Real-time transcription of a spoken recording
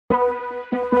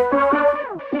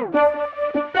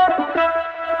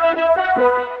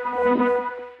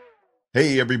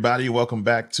Hey, everybody, welcome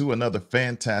back to another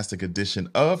fantastic edition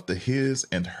of the His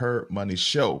and Her Money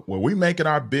Show, where we make it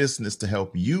our business to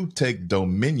help you take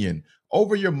dominion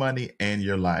over your money and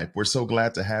your life. We're so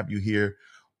glad to have you here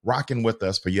rocking with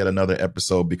us for yet another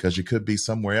episode, because you could be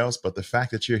somewhere else. But the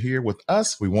fact that you're here with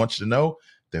us, we want you to know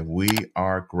that we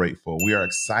are grateful. We are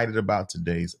excited about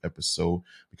today's episode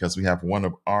because we have one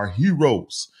of our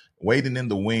heroes waiting in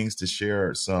the wings to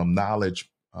share some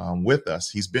knowledge with us.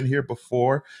 He's been here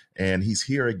before and he's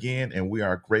here again, and we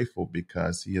are grateful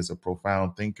because he is a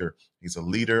profound thinker. He's a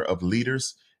leader of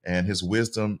leaders, and his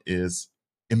wisdom is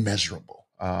immeasurable.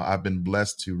 I've been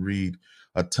blessed to read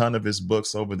a ton of his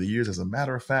books over the years. As a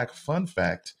matter of fact, fun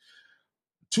fact,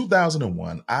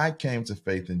 2001, I came to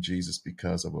faith in Jesus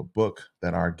because of a book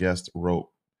that our guest wrote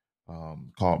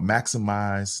called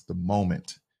Maximize the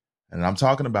Moment. And I'm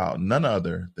talking about none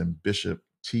other than Bishop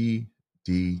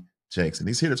T.D. Jakes. And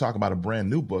he's here to talk about a brand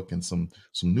new book and some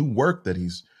new work that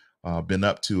he's been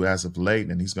up to as of late.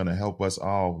 And he's going to help us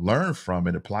all learn from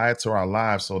it, apply it to our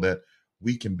lives so that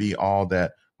we can be all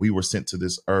that we were sent to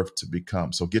this earth to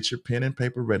become. So get your pen and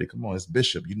paper ready. Come on, it's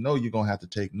Bishop. You know you're going to have to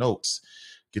take notes.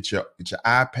 Get your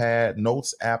iPad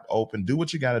notes app open. Do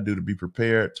what you got to do to be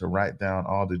prepared to write down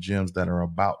all the gems that are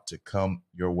about to come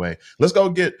your way. Let's go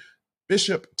get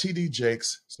Bishop T.D.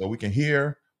 Jakes so we can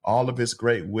hear all of his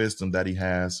great wisdom that he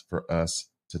has for us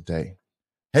today.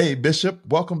 Hey, Bishop,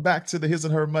 welcome back to the His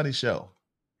and Her Money Show.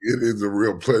 It is a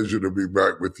real pleasure to be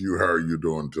back with you. How are you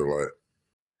doing tonight?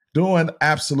 Doing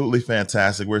absolutely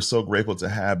fantastic. We're so grateful to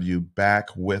have you back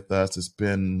with us. It's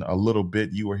been a little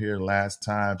bit. You were here last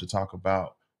time to talk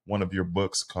about one of your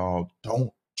books called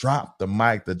Don't Drop the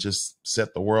Mic, that just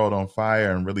set the world on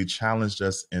fire and really challenged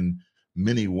us in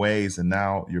many ways. And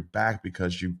now you're back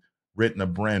because you've written a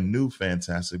brand new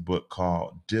fantastic book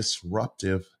called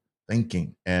Disruptive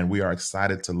Thinking. And we are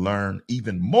excited to learn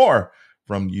even more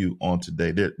from you on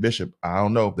today. Bishop, I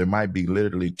don't know, there might be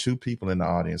literally two people in the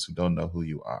audience who don't know who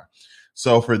you are.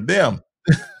 So for them,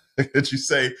 could you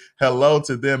say hello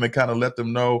to them and kind of let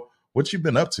them know what you've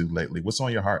been up to lately? What's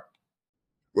on your heart?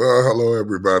 Well, hello,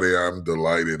 everybody. I'm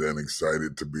delighted and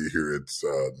excited to be here. It's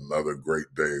another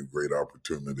great day, a great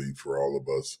opportunity for all of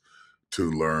us to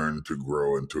learn, to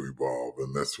grow, and to evolve.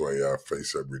 And that's why I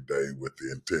face every day with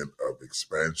the intent of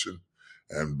expansion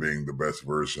and being the best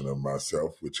version of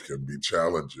myself, which can be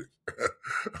challenging,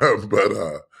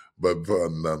 but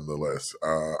fun nonetheless.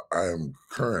 I am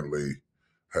currently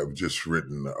have just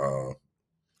written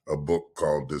a book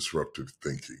called Disruptive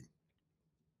Thinking.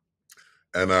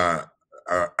 And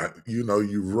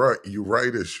you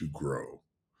write as you grow.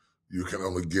 You can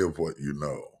only give what you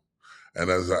know. And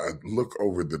as I look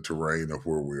over the terrain of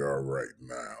where we are right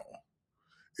now,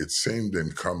 it seemed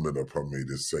incumbent upon me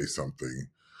to say something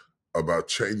about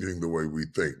changing the way we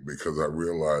think, because I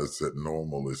realized that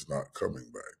normal is not coming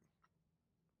back.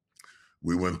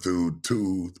 We went through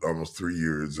almost 3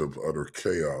 years of utter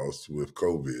chaos with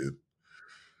COVID,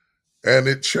 and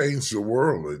it changed the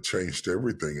world. It changed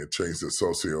everything. It changed the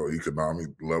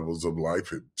socioeconomic levels of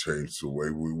life. It changed the way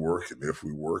we work and if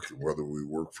we work and whether we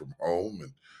work from home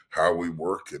and how we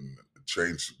work, and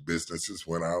changed. Businesses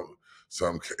went out.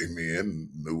 Some came in,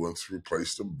 new ones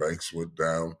replaced them. Banks went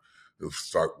down. The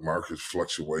stock market's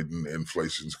fluctuating.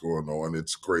 Inflation's going on.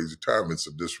 It's a crazy time. It's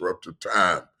a disruptive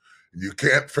time. You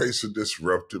can't face a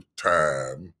disruptive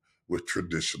time with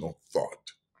traditional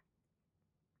thought.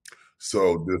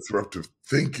 So disruptive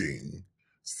thinking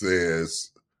says,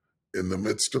 in the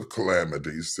midst of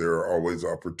calamities, there are always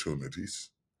opportunities.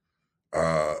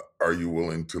 Are you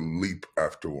willing to leap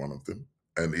after one of them?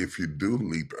 And if you do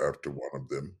leap after one of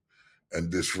them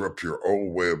and disrupt your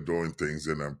old way of doing things,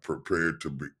 and are prepared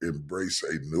to embrace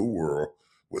a new world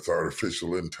with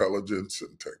artificial intelligence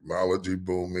and technology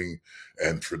booming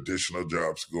and traditional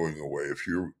jobs going away, if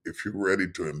you're ready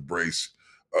to embrace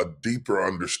a deeper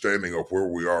understanding of where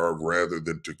we are rather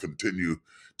than to continue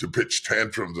to pitch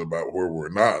tantrums about where we're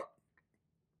not,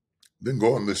 then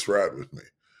go on this ride with me.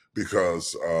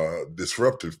 Because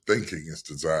disruptive thinking is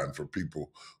designed for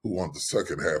people who want the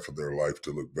second half of their life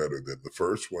to look better than the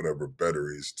first, whatever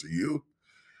better is to you,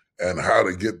 and how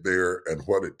to get there and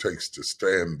what it takes to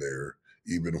stand there,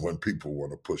 even when people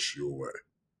want to push you away.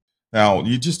 Now,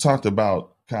 you just talked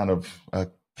about kind of a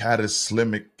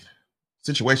cataclysmic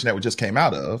situation that we just came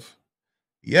out of.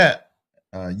 Yet,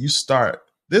 you start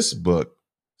this book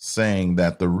saying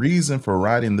that the reason for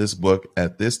writing this book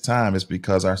at this time is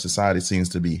because our society seems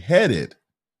to be headed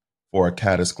for a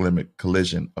cataclysmic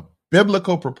collision of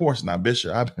biblical proportion. Now,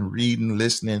 Bishop, I've been reading,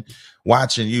 listening,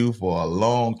 watching you for a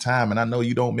long time, and I know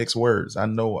you don't mix words. I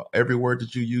know every word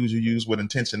that you use with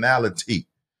intentionality.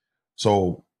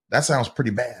 So that sounds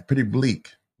pretty bad, pretty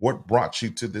bleak. What brought you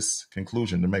to this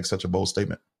conclusion to make such a bold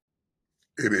statement?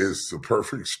 It is the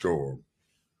perfect storm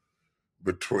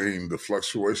between the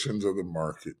fluctuations of the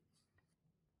market,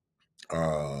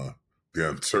 uh, the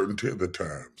uncertainty of the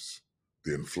times,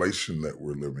 the inflation that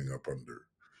we're living up under,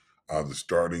 the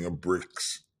starting of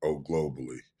BRICS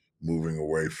globally, moving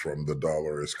away from the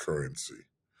dollar as currency.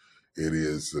 It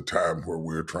is the time where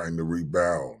we're trying to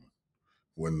rebound.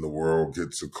 When the world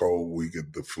gets a cold, we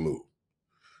get the flu.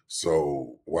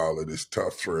 So while it is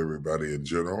tough for everybody in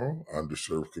general,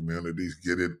 underserved communities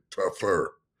get it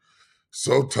tougher.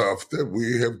 So tough that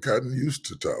we have gotten used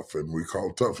to tough, and we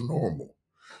call tough normal.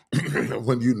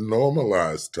 When you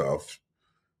normalize tough,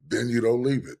 then you don't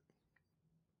leave it.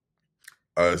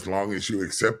 As long as you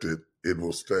accept it, it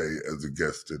will stay as a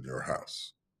guest in your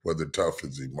house. Whether tough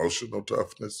is emotional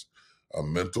toughness,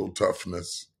 mental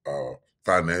toughness,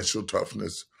 financial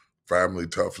toughness, family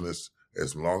toughness,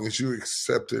 as long as you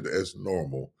accept it as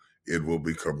normal, it will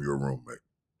become your roommate.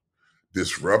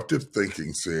 Disruptive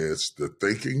thinking says the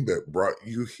thinking that brought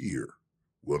you here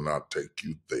will not take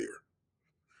you there.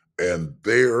 And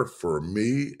there, for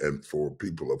me and for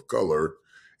people of color,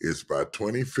 is by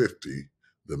 2050,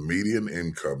 the median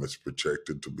income is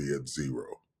projected to be at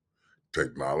zero.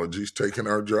 Technology's taking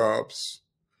our jobs.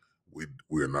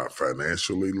 We're not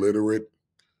financially literate.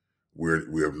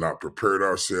 We have not prepared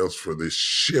ourselves for this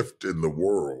shift in the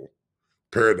world,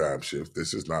 paradigm shift.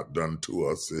 This is not done to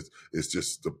us. It's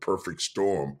just the perfect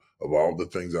storm of all the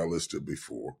things I listed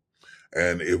before.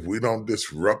 And if we don't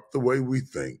disrupt the way we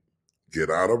think, get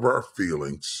out of our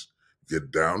feelings,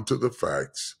 get down to the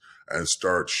facts, and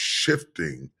start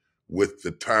shifting with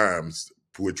the times,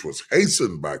 which was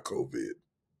hastened by COVID,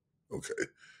 okay,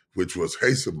 which was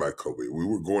hastened by COVID. We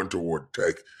were going toward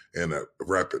tech in a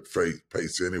rapid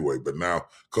pace anyway, but now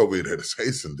COVID has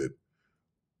hastened it.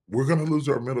 We're going to lose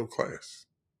our middle class.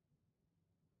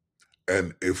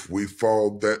 And if we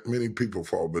fall, that many people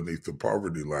fall beneath the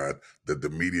poverty line, that the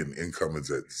median income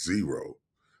is at zero,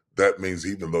 that means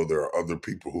even though there are other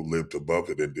people who lived above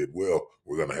it and did well,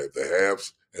 we're going to have the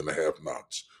haves and the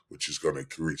have-nots, which is going to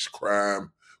increase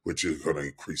crime, which is going to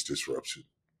increase disruption.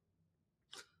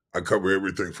 I cover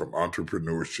everything from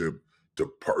entrepreneurship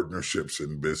to partnerships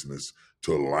in business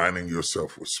to aligning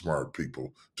yourself with smart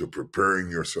people to preparing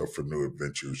yourself for new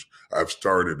adventures. I've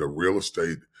started a real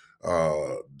estate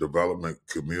development,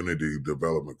 community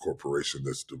development corporation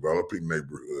that's developing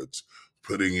neighborhoods,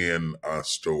 putting in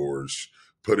stores,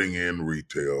 putting in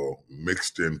retail,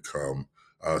 mixed income,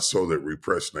 so that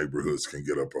repressed neighborhoods can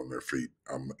get up on their feet.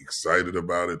 I'm excited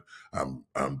about it.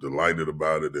 I'm delighted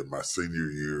about it. In my senior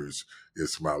years,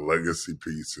 it's my legacy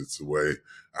piece. It's the way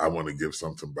I want to give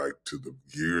something back to the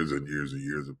years and years and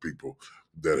years of people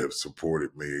that have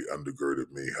supported me,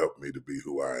 undergirded me, helped me to be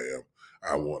who I am.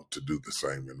 I want to do the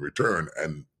same in return,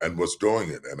 and was doing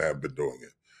it and have been doing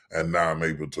it. And now I'm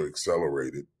able to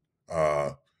accelerate it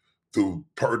through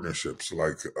partnerships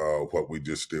like what we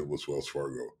just did with Wells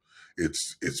Fargo.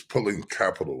 It's pulling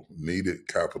capital, needed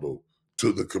capital,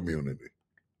 to the community.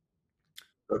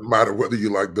 Doesn't matter whether you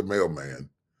like the mailman.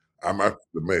 I'm after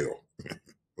the mail.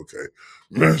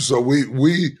 Okay. So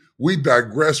we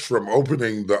digress from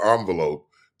opening the envelope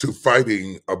to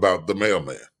fighting about the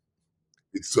mailman.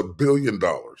 It's $1 billion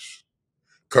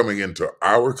coming into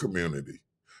our community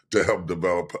to help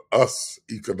develop us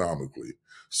economically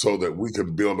so that we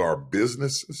can build our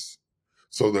businesses,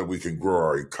 so that we can grow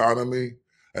our economy,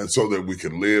 and so that we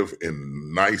can live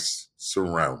in nice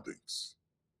surroundings.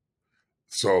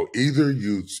 So either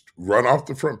you run off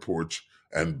the front porch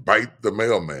and bite the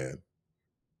mailman,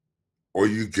 or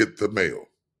you get the mail.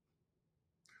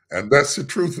 And that's the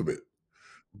truth of it.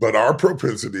 But our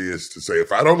propensity is to say,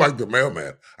 if I don't like the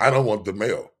mailman, I don't want the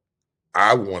mail.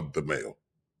 I want the mail.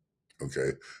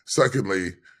 Okay.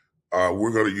 Secondly,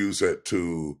 we're going to use that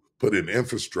to put in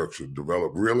infrastructure,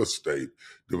 develop real estate,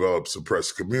 develop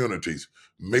suppressed communities,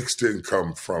 mixed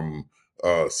income from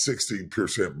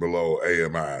 60% below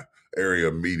AMI,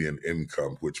 area median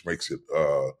income, which makes it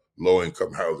low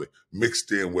income housing,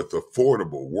 mixed in with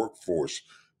affordable workforce,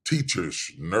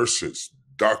 teachers, nurses,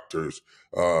 doctors,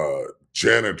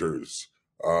 janitors,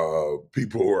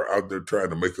 people who are out there trying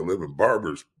to make a living,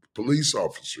 barbers, police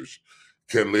officers,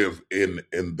 can live in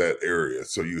that area.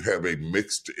 So you have a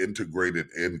mixed integrated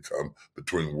income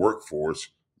between workforce,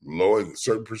 low,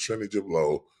 certain percentage of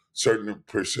low, certain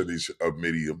percentage of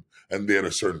medium, and then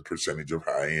a certain percentage of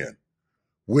high end.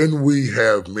 When we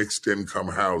have mixed income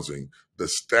housing, the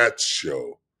stats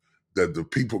show that the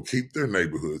people keep their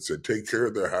neighborhoods, they take care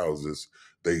of their houses,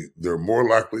 they're more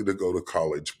likely to go to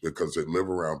college because they live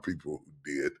around people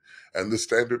who did, and the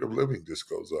standard of living just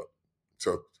goes up.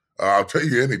 So I'll tell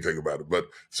you anything about it. But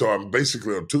so I'm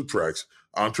basically on two tracks: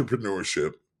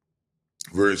 entrepreneurship,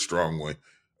 very strongly,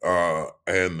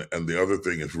 and the other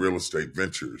thing is real estate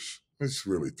ventures. It's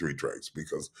really three tracks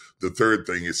because the third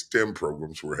thing is STEM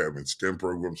programs. We're having STEM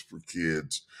programs for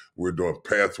kids. We're doing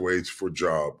pathways for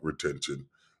job retention.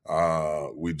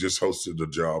 We just hosted a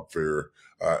job fair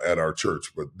at our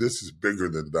church, but this is bigger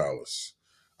than Dallas.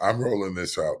 I'm rolling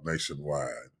this out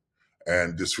nationwide.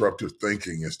 And disruptive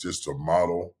thinking is just a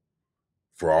model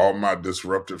for all my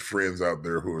disruptive friends out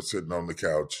there who are sitting on the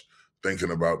couch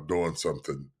thinking about doing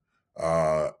something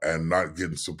and not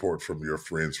getting support from your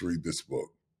friends. Read this book.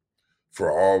 For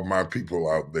all my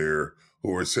people out there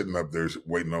who are sitting up there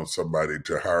waiting on somebody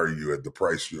to hire you at the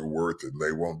price you're worth and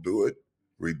they won't do it,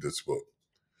 read this book.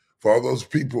 For all those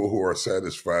people who are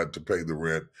satisfied to pay the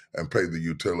rent and pay the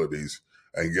utilities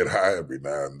and get high every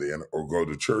now and then, or go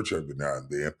to church every now and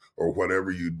then, or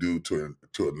whatever you do to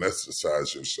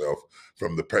anesthetize yourself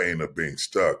from the pain of being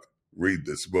stuck, read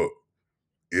this book.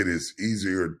 It is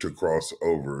easier to cross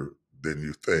over than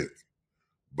you think,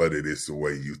 but it is the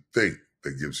way you think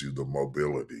that gives you the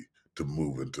mobility to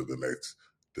move into the next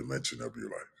dimension of your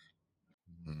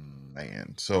life.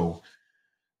 Man, so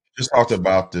just talked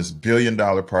about this $1 billion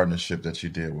partnership that you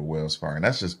did with Wells Fargo. And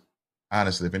that's just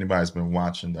honestly, if anybody's been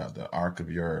watching the arc of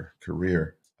your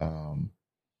career,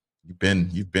 you've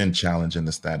been challenging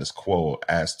the status quo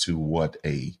as to what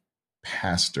a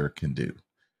pastor can do.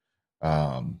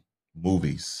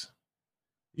 Movies,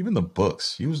 even the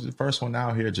books. You was the first one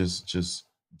out here just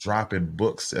dropping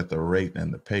books at the rate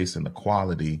and the pace and the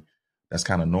quality that's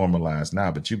kind of normalized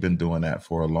now, but you've been doing that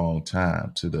for a long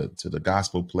time. To the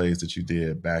gospel plays that you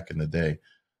did back in the day.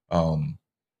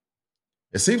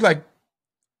 It seems like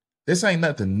this ain't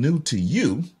nothing new to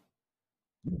you.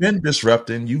 You've been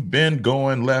disrupting. You've been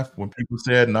going left when people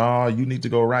said, "No, you need to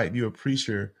go right." You're a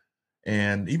preacher,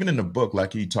 and even in the book,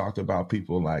 like he talked about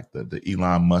people like the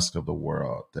Elon Musk of the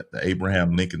world, the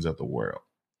Abraham Lincolns of the world.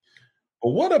 But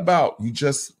what about you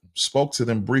just spoke to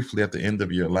them briefly at the end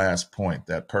of your last point?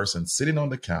 That person sitting on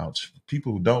the couch,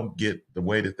 people who don't get the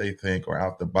way that they think or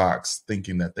out the box,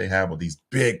 thinking that they have all these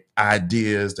big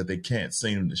ideas that they can't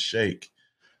seem to shake,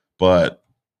 but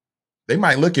they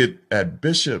might look at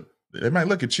Bishop. They might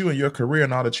look at you and your career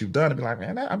and all that you've done and be like,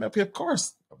 man, I'm up here. Of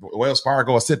course, Wells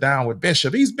Fargo will sit down with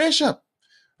Bishop. He's Bishop.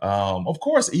 Of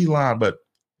course, Elon. But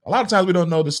a lot of times we don't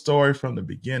know the story from the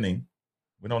beginning.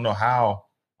 We don't know how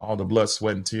all the blood,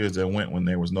 sweat, and tears that went when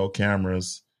there was no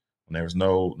cameras, when there was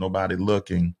nobody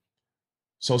looking.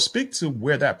 So speak to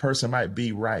where that person might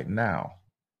be right now,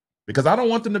 because I don't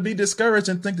want them to be discouraged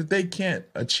and think that they can't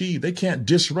achieve, they can't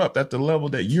disrupt at the level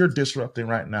that you're disrupting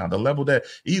right now, the level that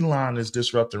Elon is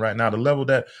disrupting right now, the level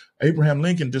that Abraham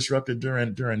Lincoln disrupted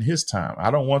during his time.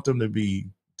 I don't want them to be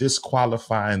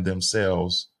disqualifying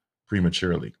themselves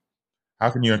prematurely. How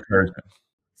can you encourage them?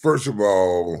 First of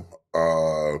all,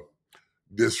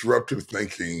 disruptive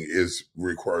thinking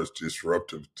requires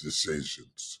disruptive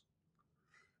decisions.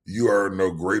 You are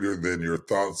no greater than your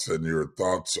thoughts, and your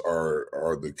thoughts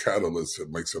are the catalyst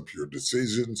that makes up your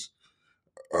decisions.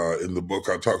 In the book,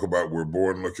 I talk about we're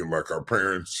born looking like our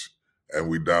parents, and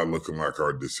we die looking like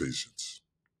our decisions.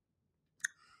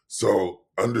 So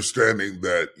understanding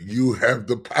that you have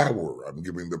the power, I'm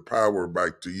giving the power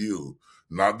back to you,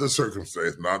 not the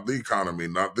circumstance, not the economy,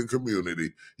 not the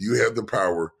community. You have the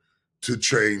power to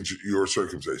change your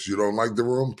circumstance. You don't like the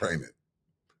room, paint it.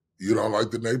 You don't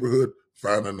like the neighborhood,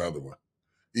 find another one.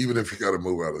 Even if you got to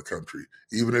move out of the country,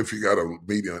 even if you got a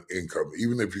median income,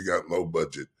 even if you got low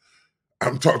budget.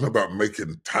 I'm talking about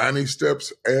making tiny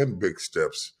steps and big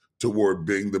steps toward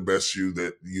being the best you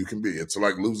that you can be. It's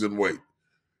like losing weight.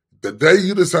 The day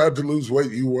you decide to lose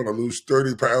weight, you want to lose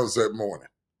 30 pounds that morning.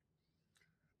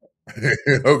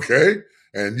 Okay?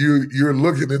 And you're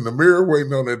looking in the mirror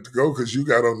waiting on it to go because you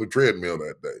got on the treadmill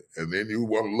that day. And then you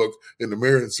want to look in the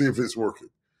mirror and see if it's working.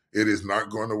 It is not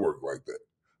going to work like that.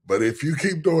 But if you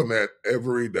keep doing that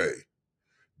every day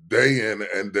in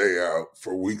and day out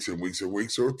for weeks and weeks and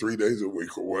weeks, or 3 days a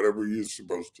week, or whatever you're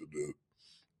supposed to do,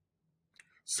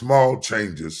 small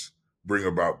changes bring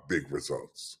about big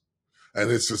results. And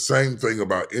it's the same thing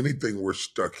about anything we're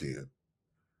stuck in.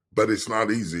 But it's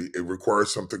not easy. It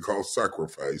requires something called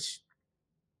sacrifice.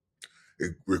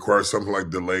 It requires something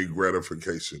like delayed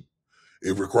gratification.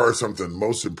 It requires something,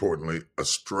 most importantly, a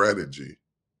strategy,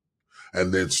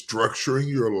 and then structuring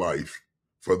your life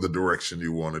for the direction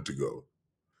you want it to go.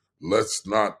 Let's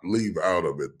not leave out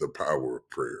of it the power of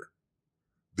prayer.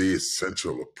 the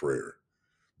essential of prayer,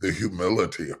 the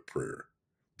humility of prayer,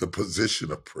 the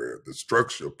position of prayer, the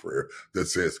structure of prayer that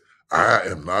says, I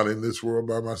am not in this world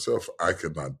by myself. I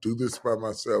cannot do this by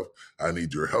myself. I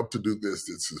need your help to do this.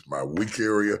 This is my weak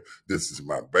area. This is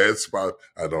my bad spot.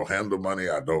 I don't handle money.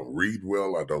 I don't read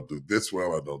well. I don't do this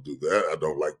well. I don't do that. I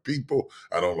don't like people.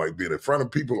 I don't like being in front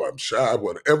of people. I'm shy.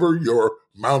 Whatever your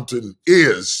mountain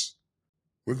is,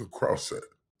 we can cross that.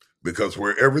 Because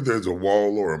wherever there's a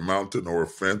wall or a mountain or a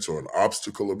fence or an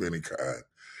obstacle of any kind,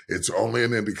 it's only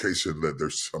an indication that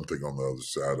there's something on the other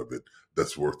side of it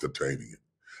that's worth attaining it.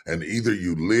 And either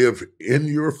you live in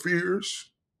your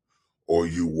fears or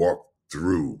you walk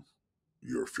through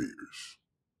your fears.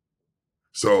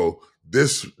 So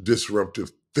this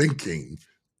disruptive thinking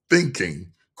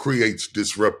creates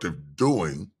disruptive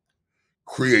doing,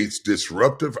 creates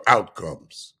disruptive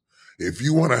outcomes. If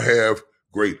you want to have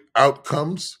great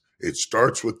outcomes, it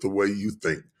starts with the way you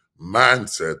think.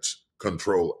 Mindsets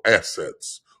control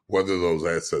assets, whether those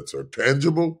assets are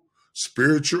tangible,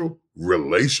 spiritual,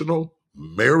 relational,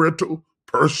 marital,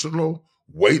 personal,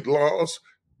 weight loss,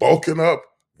 bulking up,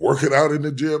 working out in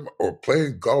the gym, or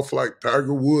playing golf like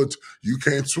Tiger Woods. You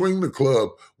can't swing the club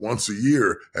once a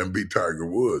year and be Tiger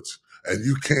Woods. And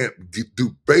you can't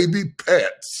do baby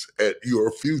pats at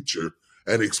your future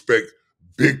and expect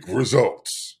big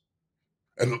results.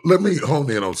 And let me hone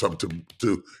in on something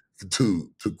to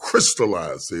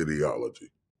crystallize the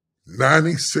ideology.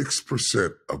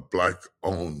 96% of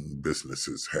Black-owned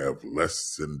businesses have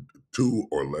less than 2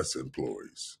 or less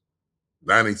employees.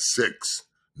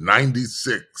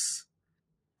 96,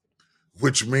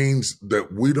 which means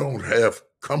that we don't have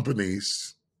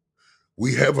companies.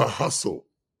 We have a hustle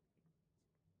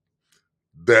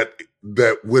that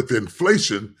with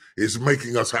inflation is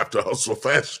making us have to hustle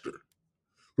faster,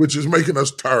 which is making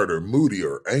us tireder,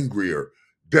 moodier, angrier,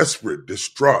 desperate,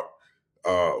 distraught,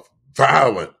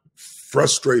 violent,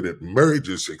 frustrated,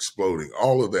 marriages exploding,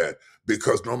 all of that.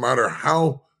 Because no matter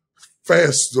how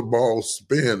fast the ball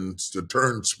spins, the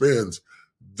turn spins,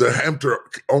 the hamster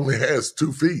only has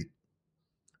 2 feet.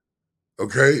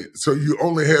 Okay? So you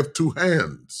only have 2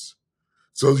 hands.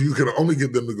 So you can only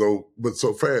get them to go, but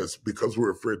so fast because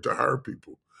we're afraid to hire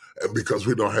people and because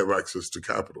we don't have access to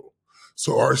capital.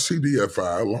 So our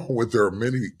CDFI, along with there are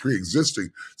many pre-existing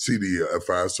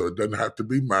CDFIs, so it doesn't have to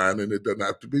be mine and it doesn't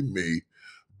have to be me,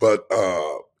 but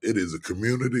it is a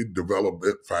community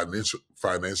development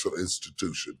financial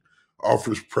institution,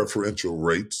 offers preferential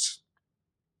rates,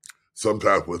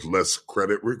 sometimes with less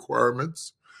credit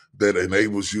requirements, that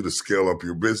enables you to scale up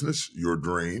your business, your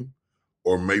dream,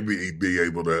 or maybe be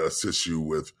able to assist you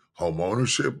with home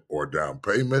ownership or down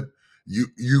payment.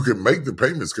 You can make the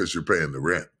payments because you're paying the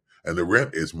rent, and the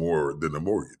rent is more than the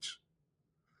mortgage.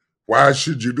 Why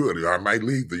should you do it? I might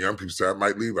leave. The young people say, I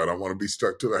might leave. I don't want to be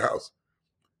stuck to the house.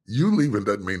 You leaving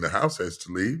doesn't mean the house has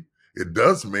to leave. It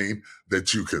does mean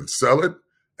that you can sell it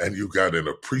and you got an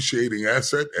appreciating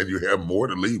asset and you have more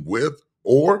to leave with,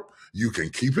 or you can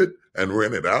keep it and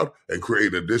rent it out and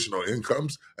create additional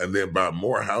incomes and then buy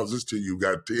more houses till you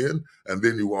got 10, and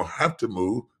then you won't have to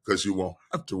move because you won't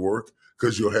have to work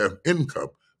because you'll have income.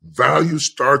 Value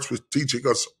starts with teaching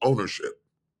us ownership.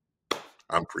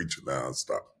 I'm preaching now. I'll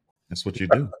stop. That's what you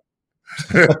do.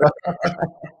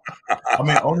 I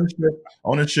mean,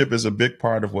 ownership is a big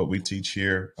part of what we teach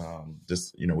here.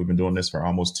 We've been doing this for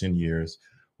almost 10 years.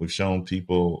 We've shown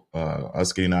people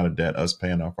us getting out of debt, us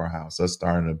paying off our house, us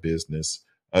starting a business,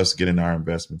 us getting our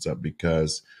investments up,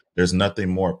 because there's nothing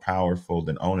more powerful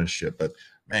than ownership. But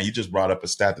man, you just brought up a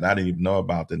stat that I didn't even know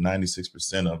about, that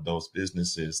 96% of those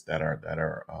businesses that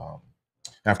are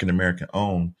African American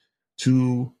owned,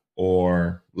 2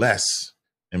 or less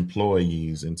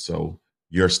employees. And so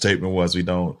your statement was, we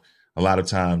don't a lot of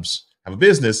times have a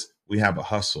business, we have a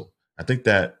hustle. I think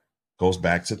that goes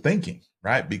back to thinking,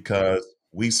 right? Because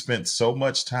we spent so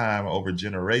much time over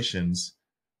generations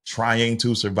trying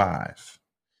to survive.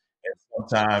 And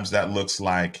sometimes that looks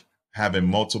like having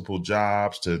multiple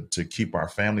jobs to keep our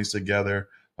families together.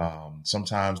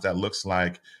 Sometimes that looks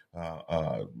like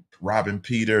robbing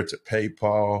Peter to pay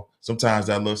Paul. Sometimes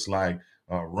that looks like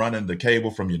running the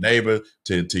cable from your neighbor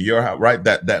to your house, right?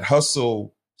 That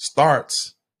hustle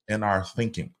starts in our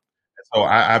thinking. So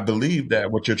I believe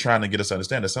that what you're trying to get us to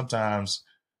understand is sometimes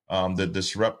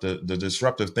the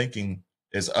disruptive thinking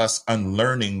is us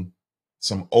unlearning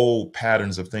some old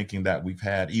patterns of thinking that we've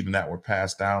had, even that were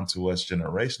passed down to us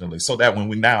generationally, so that when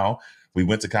we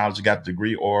went to college and got the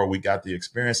degree, or we got the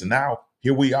experience, and now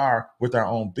here we are with our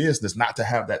own business, not to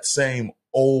have that same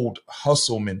old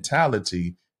hustle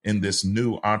mentality in this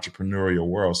new entrepreneurial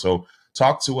world. So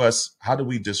talk to us. How do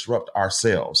we disrupt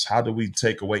ourselves? How do we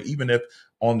take away, even if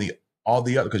on the all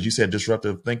the other, because you said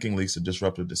disruptive thinking leads to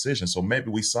disruptive decisions. So maybe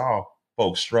we saw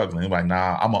folks struggling, like,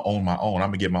 nah, I'm gonna own my own, I'm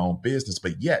gonna get my own business.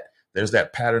 But yet there's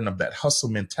that pattern of that hustle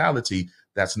mentality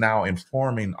that's now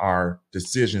informing our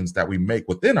decisions that we make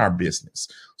within our business.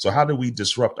 So how do we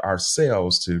disrupt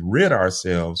ourselves to rid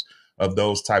ourselves of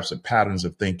those types of patterns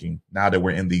of thinking now that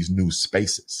we're in these new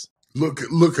spaces? Look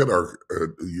at our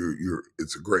your.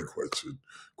 It's a great question,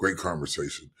 great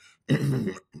conversation.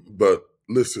 But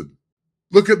listen,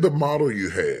 look at the model you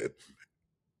had,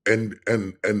 and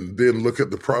then look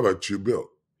at the product you built.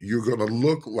 You're going to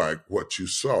look like what you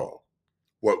saw.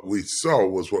 What we saw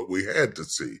was what we had to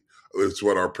see. It's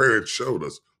what our parents showed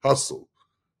us. Hustle,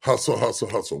 hustle, hustle,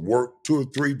 hustle. Work 2 or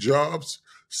 3 jobs,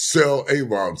 sell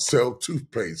Avon, sell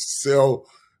toothpaste, sell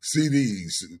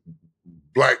CDs,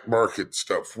 black market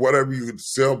stuff, whatever you can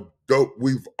sell dope.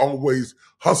 We've always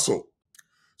hustled.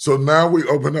 So now we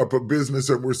open up a business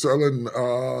and we're selling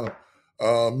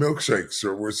milkshakes,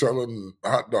 or we're selling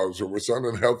hot dogs, or we're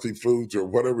selling healthy foods, or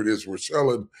whatever it is. We're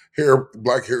selling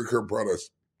black hair care products,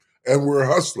 and we're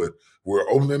hustling. We're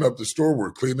opening up the store.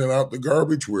 We're cleaning out the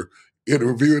garbage. We're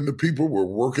interviewing the people. We're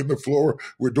working the floor.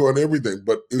 We're doing everything.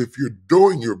 But if you're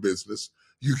doing your business,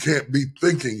 you can't be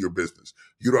thinking your business.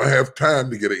 You don't have time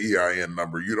to get an EIN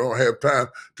number. You don't have time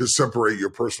to separate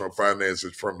your personal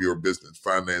finances from your business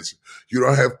finances. You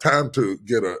don't have time to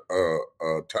get a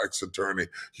tax attorney.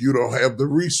 You don't have the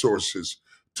resources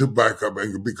to back up,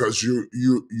 because you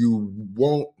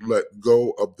won't let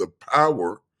go of the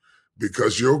power,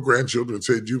 because your grandchildren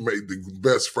said you made the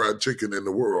best fried chicken in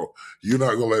the world. You're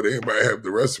not going to let anybody have the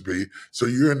recipe. So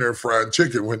you're in there frying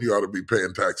chicken when you ought to be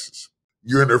paying taxes.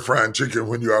 You're in there frying chicken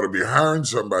when you ought to be hiring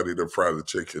somebody to fry the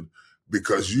chicken,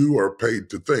 because you are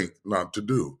paid to think, not to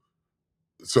do.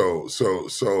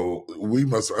 So we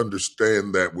must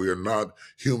understand that we are not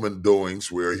human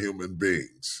doings, we are human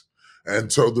beings.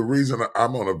 And so the reason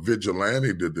I'm on a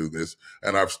vigilante to do this,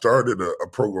 and I've started a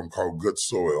program called Good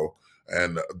Soil,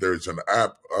 and there's an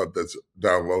app that's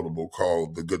downloadable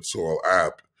called the Good Soil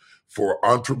app for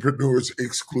entrepreneurs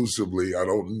exclusively. I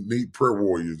don't need prayer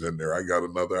warriors in there. I got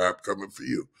another app coming for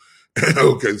you.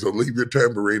 Okay, so leave your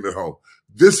tambourine at home.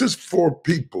 This is for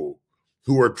people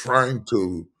who are trying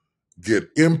to get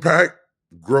impact,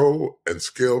 grow, and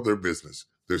scale their business.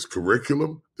 There's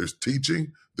curriculum, there's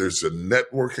teaching, there's a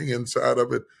networking inside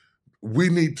of it. We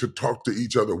need to talk to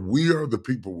each other. We are the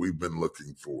people we've been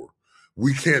looking for.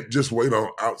 We can't just wait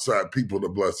on outside people to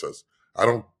bless us. I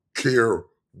don't care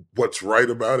what's right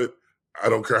about it. I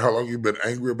don't care how long you've been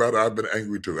angry about it. I've been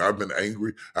angry too. I've been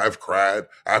angry. I've cried.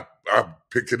 I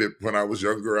picketed when I was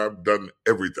younger. I've done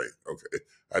everything. Okay.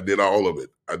 I did all of it.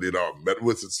 I did all. Met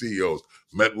with the CEOs,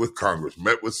 met with Congress,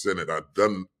 met with Senate. I've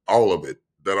done all of it.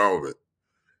 Done all of it.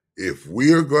 If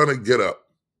we are going to get up,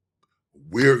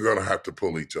 we're going to have to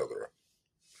pull each other up.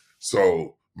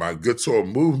 So my Good Soil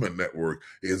Movement Network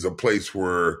is a place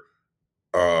where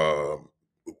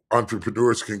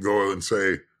entrepreneurs can go and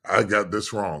say, I got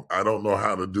this wrong. I don't know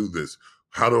how to do this.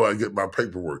 How do I get my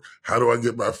paperwork? How do I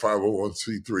get my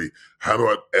 501c3? How do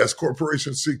I S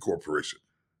corporation, C corporation?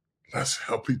 Let's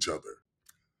help each other.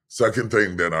 Second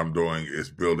thing that I'm doing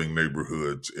is building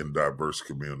neighborhoods in diverse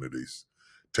communities,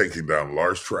 taking down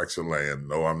large tracts of land.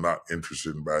 No, I'm not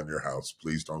interested in buying your house.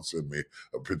 Please don't send me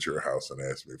a picture of your house and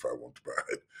ask me if I want to buy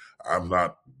it. I'm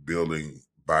not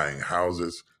buying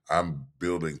houses. I'm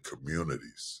building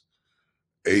communities.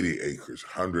 80 acres,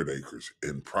 100 acres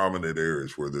in prominent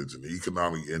areas where there's an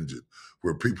economic engine,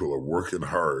 where people are working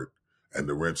hard and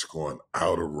the rent's going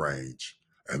out of range,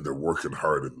 and they're working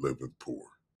hard and living poor.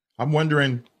 I'm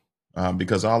wondering,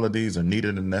 because all of these are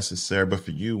needed and necessary, but for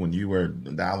you, when you were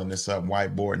dialing this up,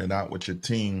 whiteboarding it out with your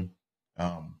team,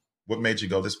 what made you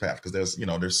go this path? Because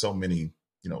there's so many,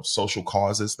 social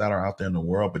causes that are out there in the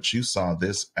world, but you saw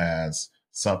this as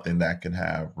something that can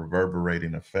have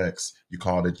reverberating effects. You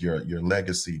called it your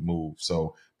legacy move.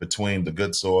 So between the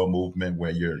Good Soil movement,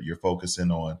 where you're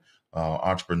focusing on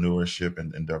entrepreneurship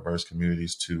and diverse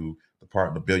communities, to the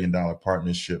 $1 billion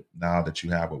partnership now that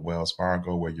you have with Wells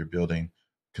Fargo, where you're building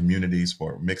communities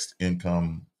for mixed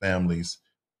income families.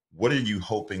 What are you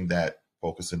hoping that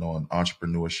focusing on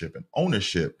entrepreneurship and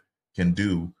ownership can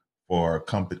do for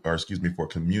for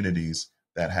communities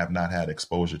that have not had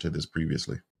exposure to this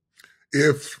previously?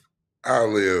 If I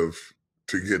live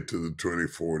to get to the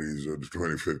 2040s or the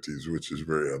 2050s, which is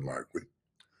very unlikely,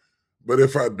 but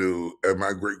if I do, and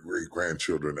my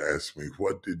great-great-grandchildren ask me,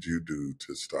 what did you do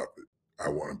to stop it? I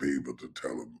want to be able to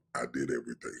tell them I did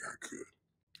everything I could.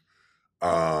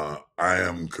 I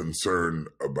am concerned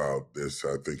about this.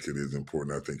 I think it is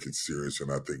important. I think it's serious.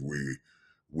 And I think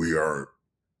we are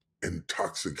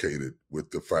intoxicated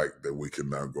with the fact that we can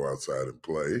now go outside and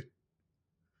play,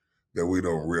 that we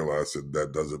don't realize that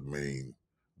that doesn't mean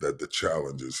that the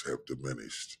challenges have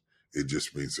diminished. It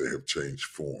just means they have changed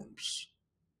forms.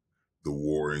 The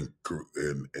war in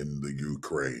the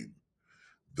Ukraine,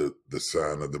 the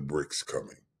sign of the BRICS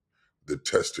coming, the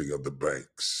testing of the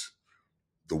banks,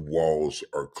 the walls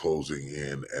are closing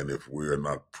in. And if we are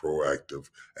not proactive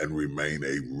and remain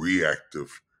a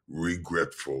reactive,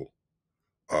 regretful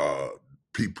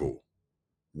people,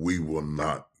 we will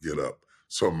not get up.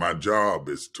 So my job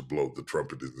is to blow the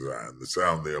trumpet of design, to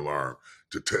sound the alarm,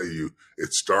 to tell you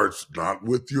it starts not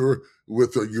with your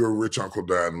rich uncle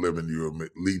dying, leaving you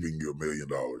 $1 million.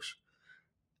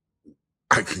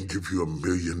 I can give you $1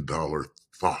 million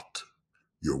thought.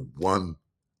 You're one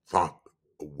thought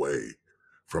away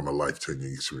from a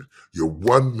life-changing experience. You're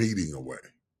one meeting away.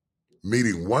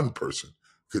 Meeting one person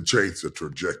could change the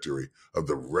trajectory of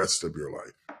the rest of your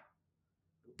life.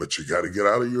 But you got to get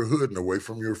out of your hood and away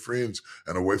from your friends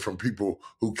and away from people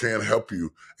who can't help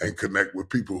you and connect with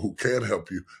people who can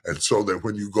help you. And so that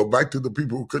when you go back to the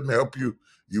people who couldn't help you,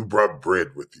 you brought bread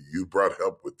with you. You brought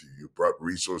help with you. You brought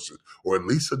resources or at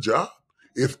least a job.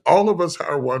 If all of us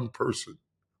hire one person,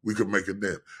 we could make a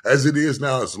dent. As it is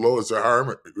now, as low as the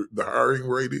hiring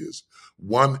rate is,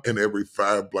 1 in every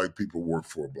 5 Black people work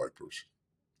for a Black person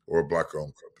or a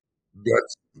Black-owned company.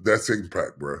 That's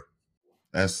impact, bro.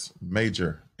 That's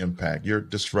major impact. You're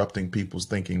disrupting people's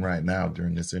thinking right now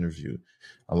during this interview.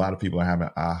 A lot of people are having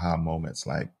aha moments,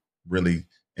 like really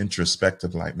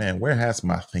introspective, like, man, where has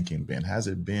my thinking been? Has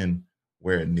it been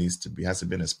where it needs to be? Has it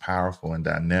been as powerful and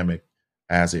dynamic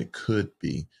as it could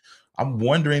be? I'm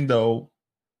wondering though,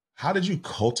 how did you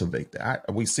cultivate that?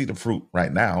 We see the fruit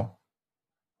right now.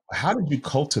 How did you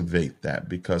cultivate that?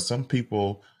 Because some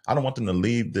people, I don't want them to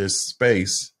leave this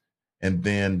space and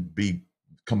then be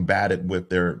combated with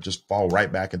their, just fall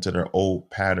right back into their old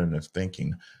pattern of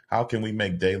thinking. How can we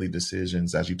make daily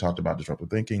decisions? As you talked about, disruptive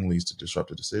thinking leads to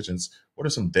disruptive decisions. What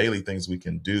are some daily things we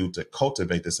can do to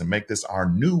cultivate this and make this our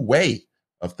new way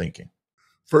of thinking?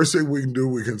 First thing we can do,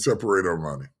 we can separate our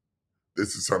money.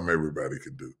 This is something everybody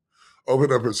can do.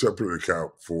 Open up a separate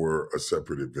account for a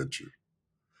separate adventure.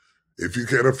 If you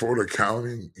can't afford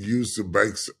accounting, use the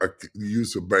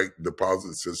bank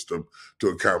deposit system to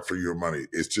account for your money.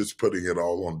 It's just putting it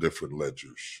all on different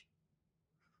ledgers.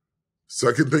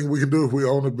 Second thing we can do if we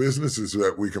own a business is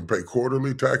that we can pay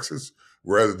quarterly taxes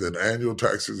rather than annual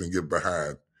taxes and get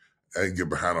behind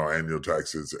on annual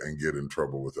taxes and get in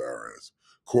trouble with the IRS.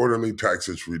 Quarterly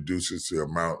taxes reduces the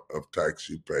amount of tax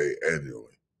you pay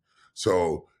annually.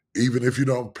 So even if you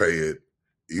don't pay it,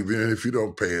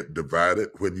 divide it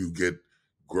when you get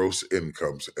gross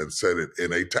incomes and set it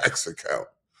in a tax account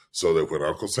so that when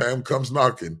Uncle Sam comes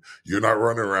knocking, you're not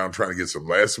running around trying to get some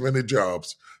last minute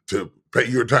jobs to pay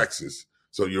your taxes.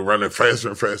 So you're running faster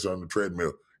and faster on the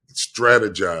treadmill.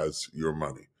 Strategize your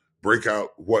money. Break out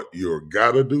what your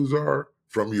gotta do's are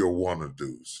from your wanna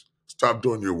do's. Stop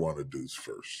doing your wanna do's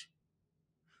first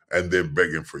and then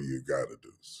begging for your gotta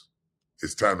do's.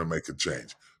 It's time to make a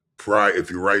change. If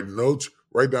you're writing notes,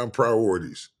 write down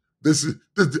priorities. I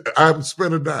haven't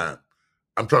spent a dime.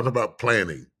 I'm talking about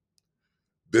planning.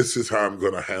 This is how I'm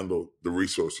going to handle the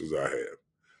resources I have.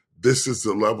 This is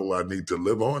the level I need to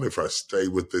live on if I stay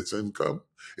with this income.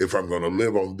 If I'm going to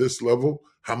live on this level,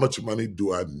 how much money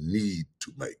do I need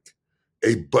to make?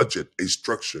 A budget, a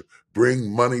structure.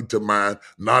 Bring money to mind,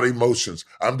 not emotions.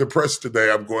 I'm depressed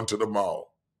today. I'm going to the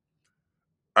mall.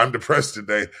 I'm depressed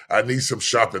today. I need some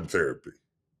shopping therapy.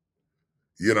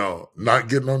 Not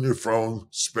getting on your phone,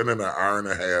 spending an hour and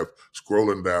a half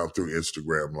scrolling down through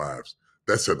Instagram lives.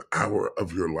 That's an hour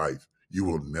of your life you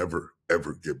will never,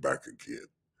 ever get back again.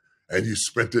 And you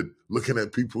spent it looking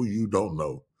at people you don't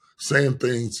know, saying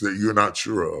things that you're not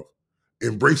sure of,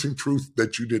 embracing truth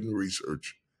that you didn't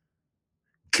research.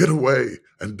 Get away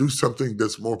and do something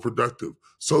that's more productive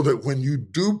so that when you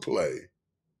do play,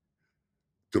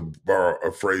 to borrow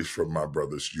a phrase from my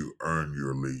brothers, you earn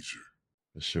your leisure.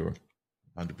 For sure.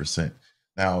 100%.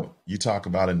 Now, you talk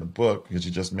about in the book, because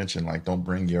you just mentioned, like, don't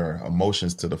bring your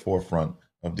emotions to the forefront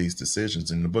of these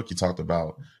decisions. In the book, you talked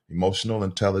about emotional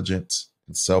intelligence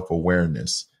and self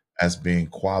awareness as being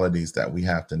qualities that we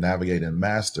have to navigate and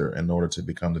master in order to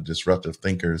become the disruptive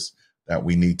thinkers that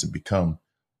we need to become.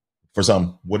 For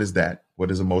some, what is that?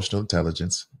 What is emotional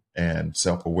intelligence and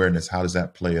self awareness? How does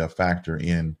that play a factor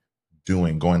in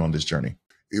going on this journey?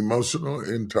 Emotional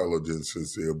intelligence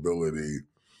is the ability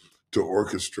to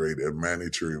orchestrate and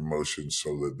manage your emotions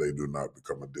so that they do not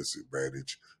become a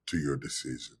disadvantage to your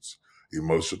decisions.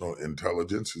 Emotional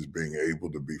intelligence is being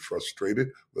able to be frustrated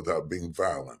without being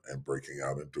violent and breaking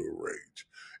out into a rage.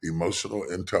 Emotional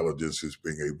intelligence is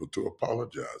being able to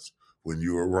apologize when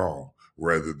you are wrong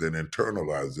rather than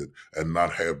internalize it and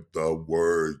not have the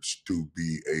words to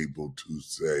be able to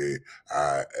say,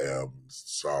 I am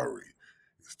sorry.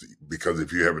 Because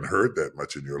if you haven't heard that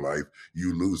much in your life,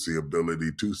 you lose the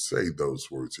ability to say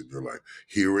those words in your life.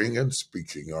 Hearing and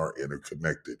speaking are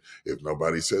interconnected. If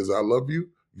nobody says, I love you,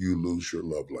 you lose your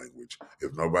love language.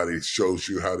 If nobody shows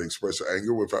you how to express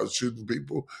anger without shooting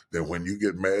people, then when you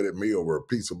get mad at me over a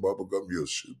piece of bubble gum, you'll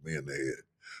shoot me in the head.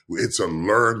 It's a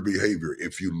learned behavior.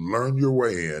 If you learn your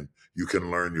way in, you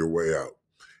can learn your way out.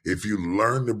 If you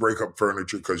learn to break up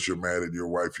furniture because you're mad at your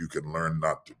wife, you can learn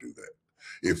not to do that.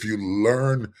 If you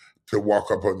learn to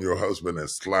walk up on your husband and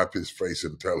slap his face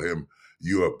and tell him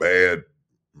you a bad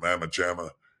mama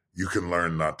jamma, you can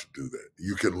learn not to do that.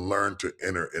 You can learn to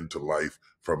enter into life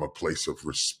from a place of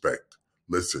respect.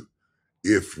 Listen,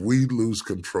 if we lose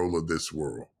control of this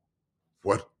world,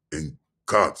 what in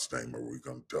God's name are we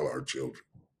going to tell our children?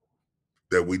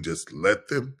 That we just let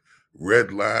them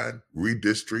redline,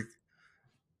 redistrict,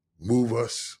 move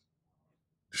us,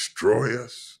 destroy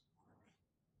us,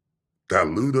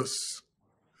 dilute us,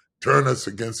 turn us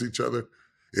against each other?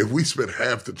 If we spend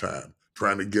half the time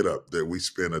trying to get up that we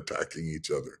spend attacking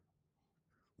each other,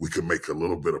 we can make a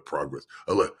little bit of progress.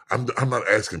 I'm not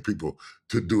asking people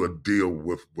to do a deal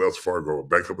with Wells Fargo or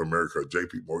Bank of America or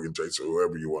JP Morgan Chase or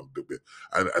whoever you want to do it.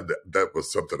 That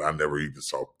was something I never even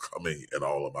saw coming in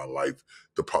all of my life,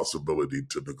 the possibility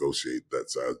to negotiate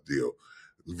that size deal.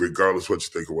 Regardless what you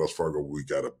think of Wells Fargo, we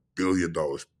got $1 billion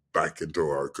back into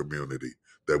our community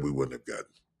that we wouldn't have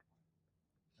gotten.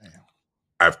 Damn.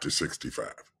 After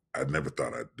 65. I never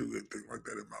thought I'd do anything like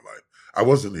that in my life. I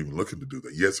wasn't even looking to do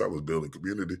that. Yes, I was building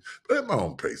community, but at my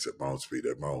own pace, at my own speed,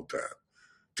 at my own time.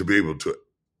 To be able to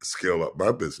scale up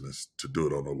my business, to do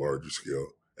it on a larger scale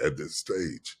at this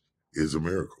stage is a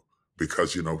miracle.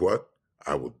 Because you know what?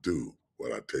 I will do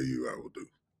what I tell you I will do.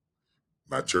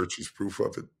 My church is proof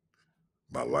of it.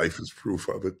 My life is proof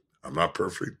of it. I'm not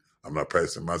perfect. I'm not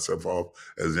passing myself off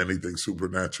as anything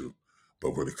supernatural.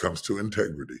 But when it comes to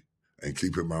integrity and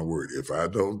keeping my word, if I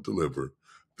don't deliver,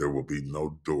 there will be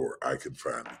no door I can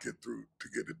find to get through to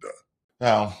get it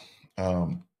done.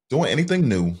 Now, doing anything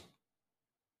new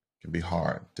can be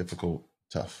hard, difficult,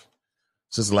 tough.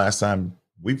 Since the last time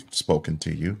we've spoken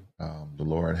to you, the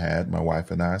Lord had my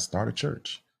wife and I start a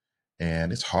church,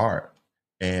 and it's hard,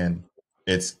 and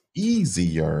it's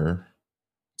easier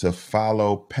to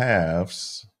follow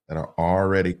paths that are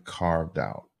already carved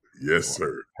out, Yes,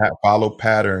 or sir. follow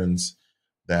patterns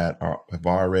that have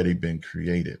already been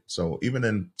created. So even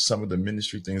in some of the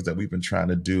ministry things that we've been trying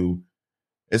to do,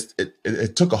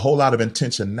 it took a whole lot of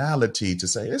intentionality to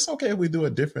say it's okay if we do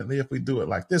it differently, if we do it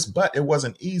like this, but it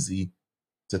wasn't easy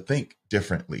to think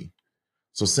differently.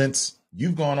 So since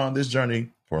you've gone on this journey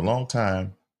for a long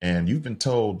time and you've been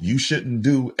told you shouldn't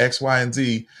do X, Y, and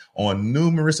Z on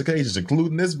numerous occasions,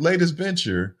 including this latest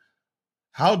venture,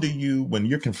 how do you, when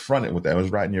you're confronted with that, it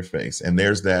was right in your face, and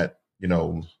there's that,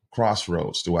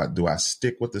 crossroads, do I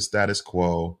stick with the status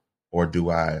quo, or do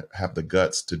I have the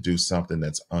guts to do something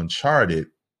that's uncharted?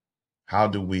 How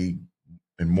do we,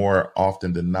 and more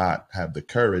often than not, have the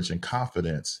courage and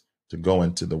confidence to go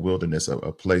into the wilderness of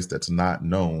a place that's not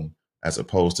known, as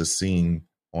opposed to seeing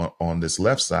on this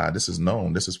left side, this is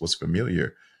known, this is what's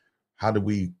familiar. How do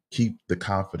we keep the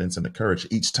confidence and the courage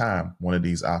each time one of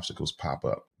these obstacles pop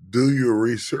up? Do your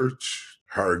research,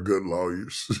 hire good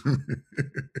lawyers,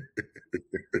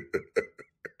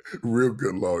 real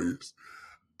good lawyers.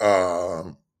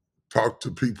 Talk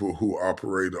to people who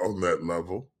operate on that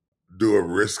level. Do a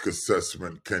risk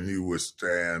assessment. Can you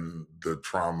withstand the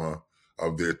trauma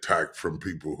of the attack from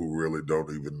people who really don't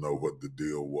even know what the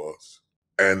deal was?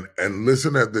 And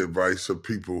listen at the advice of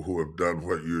people who have done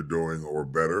what you're doing or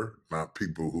better, not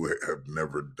people who have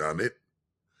never done it.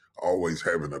 Always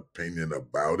have an opinion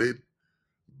about it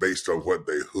based on what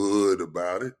they heard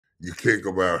about it. You can't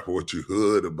go by what you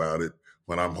heard about it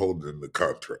when I'm holding the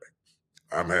contract.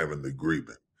 I'm having the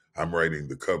agreement. I'm writing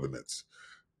the covenants.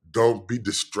 Don't be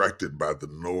distracted by the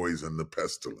noise and the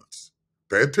pestilence.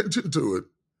 Pay attention to it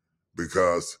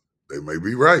because they may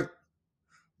be right,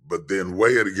 but then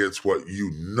weigh it against what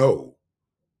you know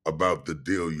about the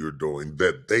deal you're doing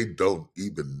that they don't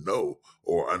even know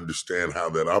or understand how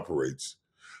that operates.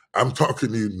 I'm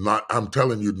telling you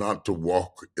not to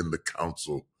walk in the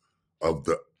counsel of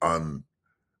the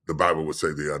Bible would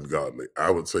say the ungodly.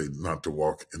 I would say not to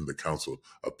walk in the counsel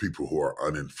of people who are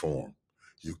uninformed.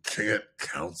 You can't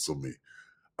counsel me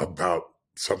about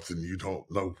something you don't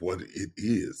know what it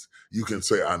is. You can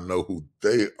say, I know who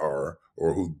they are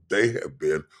or who they have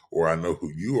been, or I know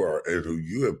who you are and who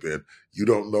you have been. You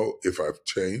don't know if I've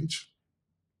changed.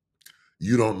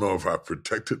 You don't know if I've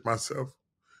protected myself.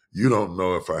 You don't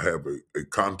know if I have a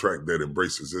contract that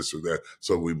embraces this or that.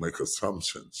 So we make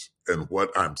assumptions. And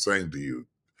what I'm saying to you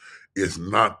is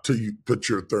not to put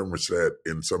your thermostat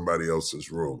in somebody else's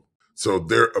room. So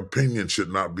their opinion should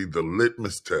not be the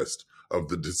litmus test of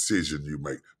the decision you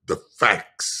make. The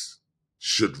facts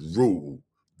should rule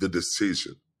the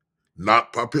decision,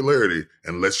 not popularity,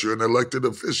 unless you're an elected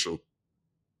official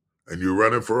and you're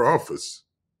running for office.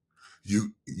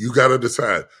 You got to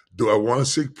decide, do I want to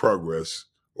seek progress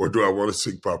or do I want to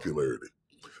seek popularity?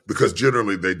 Because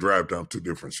generally they drive down two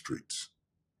different streets.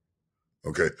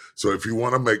 Okay, so if you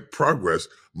want to make progress,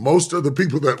 most of the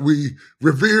people that we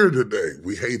revere today,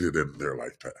 we hated in their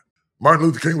lifetime. Martin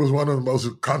Luther King was one of the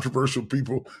most controversial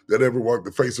people that ever walked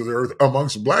the face of the earth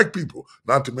amongst black people,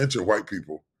 not to mention white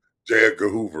people. J. Edgar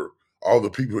Hoover, all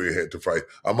the people he had to fight.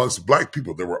 Amongst black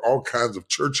people, there were all kinds of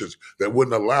churches that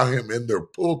wouldn't allow him in their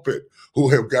pulpit, who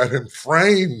have got him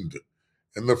framed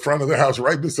in the front of the house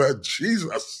right beside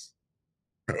Jesus.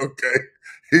 Okay,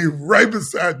 he right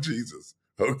beside Jesus.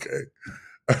 Okay.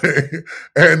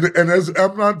 and as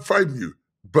I'm not fighting you,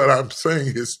 but I'm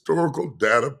saying historical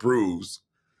data proves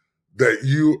that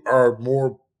you are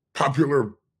more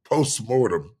popular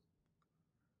post-mortem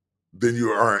than you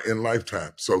are in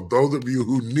lifetime. So those of you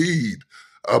who need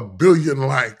a billion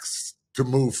likes to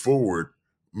move forward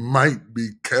might be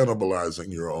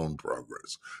cannibalizing your own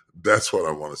progress. That's what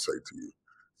I want to say to you.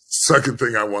 Second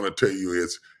thing I want to tell you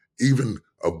is, even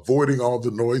avoiding all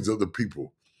the noise of the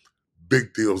people,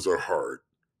 big deals are hard.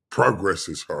 Progress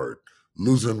is hard.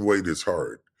 Losing weight is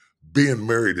hard. Being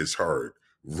married is hard.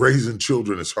 Raising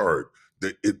children is hard.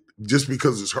 Just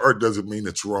because it's hard doesn't mean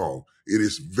it's wrong. It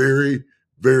is very,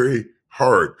 very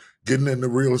hard. Getting into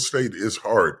real estate is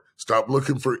hard. Stop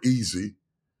looking for easy.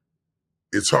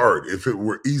 It's hard. If it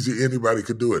were easy, anybody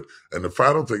could do it. And the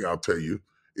final thing I'll tell you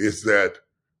is that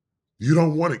you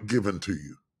don't want it given to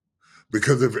you.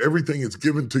 Because if everything is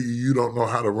given to you, you don't know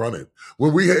how to run it.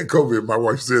 When we had COVID, my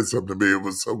wife said something to me. It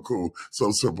was so cool,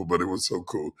 so simple, but it was so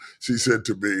cool. She said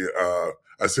to me,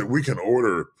 I said, we can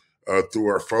order through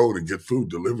our phone and get food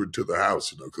delivered to the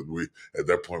house, because at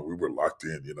that point, we were locked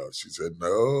in, She said,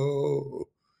 no.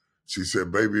 She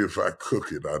said, baby, if I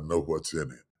cook it, I know what's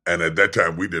in it. And at that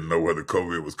time, we didn't know whether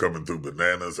COVID was coming through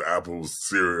bananas, apples,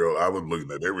 cereal. I was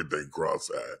looking at everything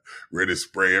cross-eyed, ready to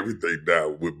spray everything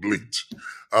down with bleach.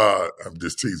 I'm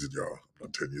just teasing y'all. I'm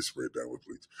not telling you to spray it down with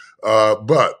bleach.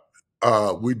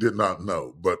 But we did not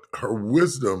know. But her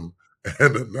wisdom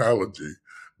and analogy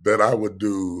that I would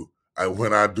do,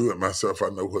 when I do it myself, I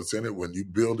know what's in it. When you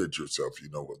build it yourself,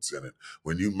 you know what's in it.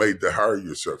 When you made the hire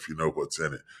yourself, you know what's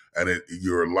in it. And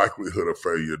your likelihood of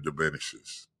failure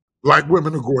diminishes. Black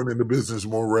women are going into business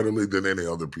more readily than any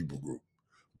other people group,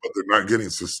 but they're not getting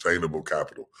sustainable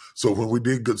capital. So when we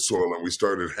did Good Soil and we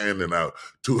started handing out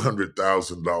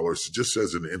 $200,000 just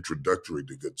as an introductory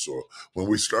to Good Soil, when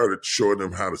we started showing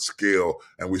them how to scale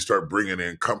and we start bringing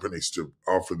in companies to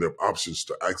offer them options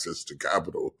to access to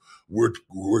capital, we're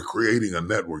creating a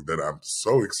network that I'm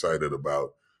so excited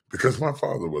about, because my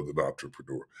father was an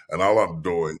entrepreneur, and all I'm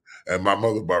doing, and my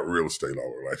mother bought real estate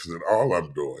all her life, and all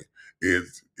I'm doing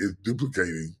is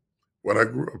duplicating what I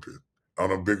grew up in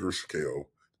on a bigger scale,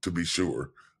 to be sure,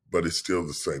 but it's still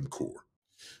the same core.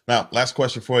 Now, last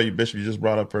question for you, Bishop. You just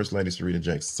brought up First Lady Sarita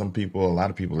Jakes. A lot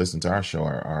of people listen to our show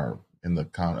are in the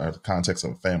context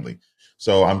of a family.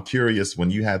 So I'm curious,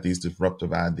 when you had these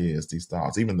disruptive ideas, these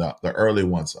thoughts, even the early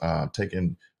ones,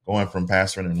 going from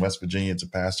pastoring in West Virginia to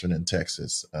pastoring in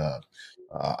Texas.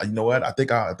 You know what? I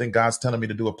think God's telling me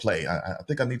to do a play. I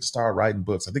think I need to start writing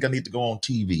books. I think I need to go on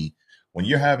TV. When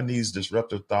you're having these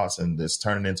disruptive thoughts and this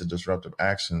turning into disruptive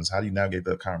actions, how do you navigate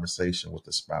that conversation with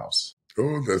the spouse?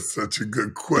 Oh, that's such a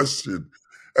good question.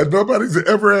 And nobody's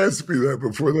ever asked me that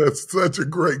before. That's such a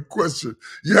great question.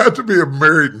 You have to be a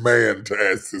married man to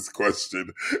ask this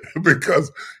question, because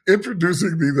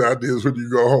introducing these ideas when you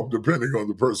go home, depending on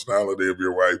the personality of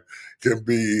your wife, can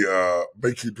be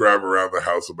make you drive around the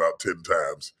house about 10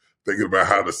 times thinking about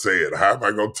how to say it. How am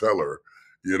I going to tell her,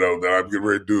 that I'm getting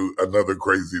ready to do another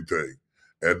crazy thing?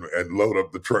 And load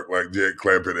up the truck like Jed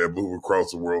Clampett and move across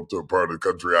the world to a part of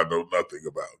the country I know nothing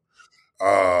about.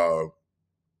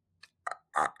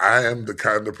 I am the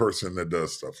kind of person that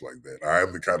does stuff like that. I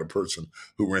am the kind of person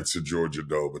who rents a Georgia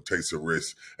Dome and takes a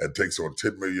risk and takes on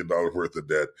 $10 million worth of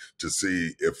debt to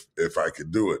see if I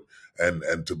can do it,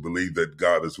 and to believe that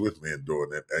God is with me in doing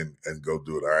it, and go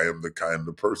do it. I am the kind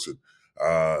of person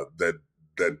that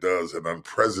that does an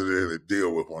unprecedented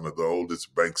deal with one of the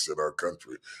oldest banks in our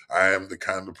country. I am the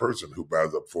kind of person who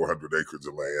buys up 400 acres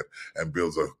of land and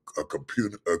builds a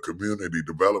community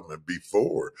development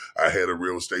before I had a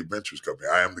real estate ventures company.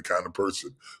 I am the kind of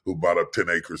person who bought up 10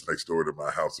 acres next door to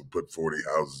my house and put 40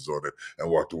 houses on it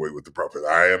and walked away with the profit.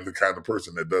 I am the kind of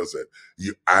person that does that.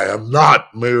 I am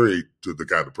not married to the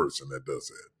kind of person that does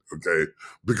that. Okay,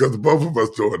 because both of us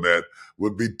doing that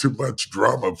would be too much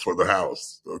drama for the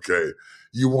house. Okay,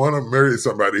 you want to marry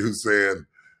somebody who's saying,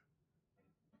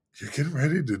 "You're getting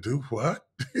ready to do what?"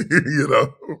 you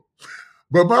know.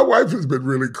 But my wife has been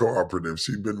really cooperative.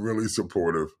 She's been really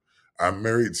supportive. I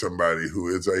married somebody who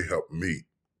is a helpmeet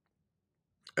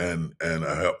and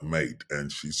a helpmate,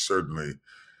 and she certainly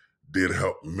did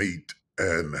help meet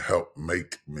and help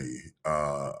make me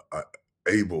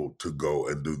able to go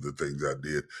and do the things I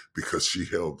did because she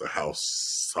held the house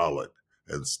solid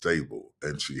and stable,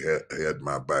 and she had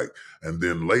my back. And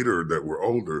then later that we're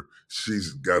older,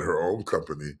 she's got her own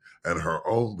company and her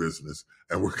own business,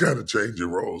 and we're kind of changing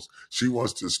roles. She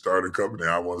wants to start a company.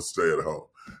 I want to stay at home.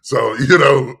 So,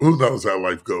 who knows how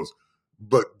life goes.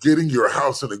 But getting your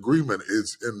house in agreement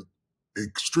is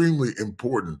extremely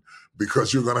important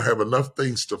because you're going to have enough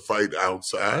things to fight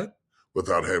outside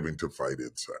without having to fight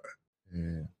inside.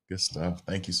 Yeah, good stuff.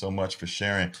 Thank you so much for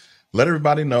sharing. Let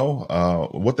everybody know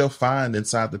what they'll find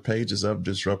inside the pages of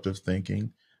Disruptive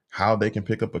Thinking, how they can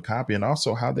pick up a copy, and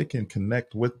also how they can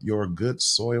connect with your Good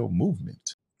Soil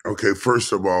movement. Okay,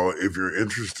 first of all, if you're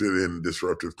interested in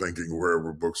Disruptive Thinking,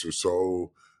 wherever books are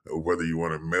sold, whether you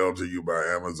want it mailed to you by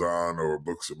Amazon or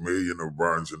Books A Million or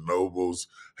Barnes and Nobles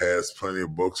has plenty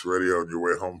of books ready on your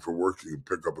way home from work. You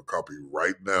can pick up a copy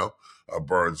right now of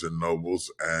Barnes and Nobles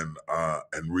and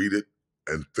read it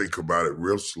and think about it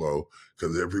real slow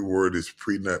because every word is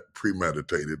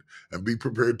premeditated, and be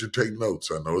prepared to take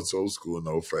notes. I know it's old school and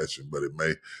old fashioned, but it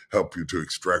may help you to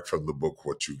extract from the book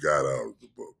what you got out of the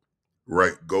book.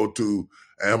 Right. Go to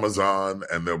Amazon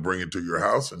and they'll bring it to your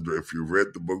house. And if you read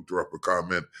the book, drop a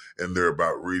comment in there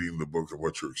about reading the book and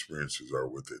what your experiences are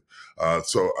with it.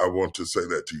 So I want to say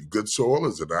that to you. Good Soil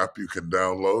is an app you can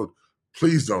download.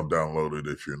 Please don't download it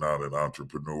if you're not an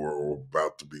entrepreneur or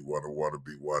about to be one or want to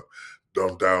be one.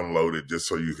 Don't download it just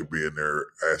so you can be in there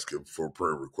asking for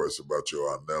prayer requests about your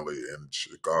Aunt Nellie in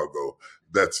Chicago.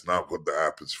 That's not what the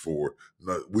app is for.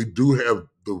 No, we do have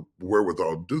the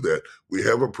wherewithal to do that. We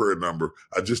have a prayer number.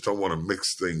 I just don't want to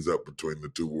mix things up between the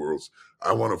two worlds.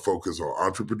 I want to focus on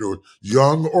entrepreneurs,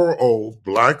 young or old,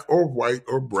 black or white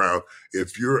or brown.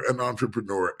 If you're an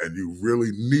entrepreneur and you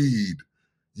really need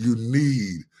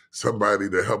somebody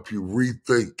to help you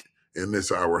rethink in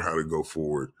this hour how to go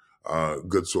forward,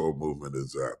 Good Soil Movement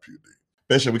is the app you need.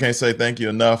 Bishop, we can't say thank you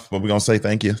enough, but we're going to say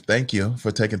thank you. Thank you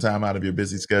for taking time out of your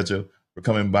busy schedule, for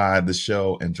coming by the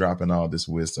show and dropping all this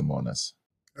wisdom on us.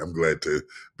 I'm glad to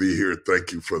be here.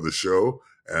 Thank you for the show,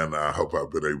 and I hope I've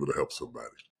been able to help somebody.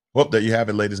 Well, there you have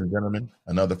it, ladies and gentlemen.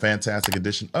 Another fantastic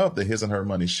edition of the His and Her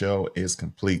Money Show is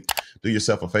complete. Do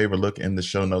yourself a favor, look in the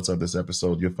show notes of this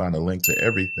episode. You'll find a link to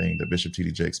everything that Bishop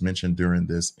T.D. Jakes mentioned during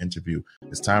this interview.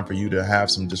 It's time for you to have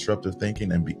some disruptive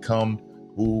thinking and become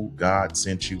who God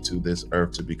sent you to this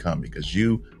earth to become, because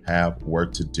you have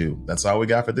work to do. That's all we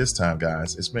got for this time,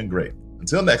 guys. It's been great.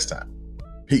 Until next time,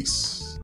 peace.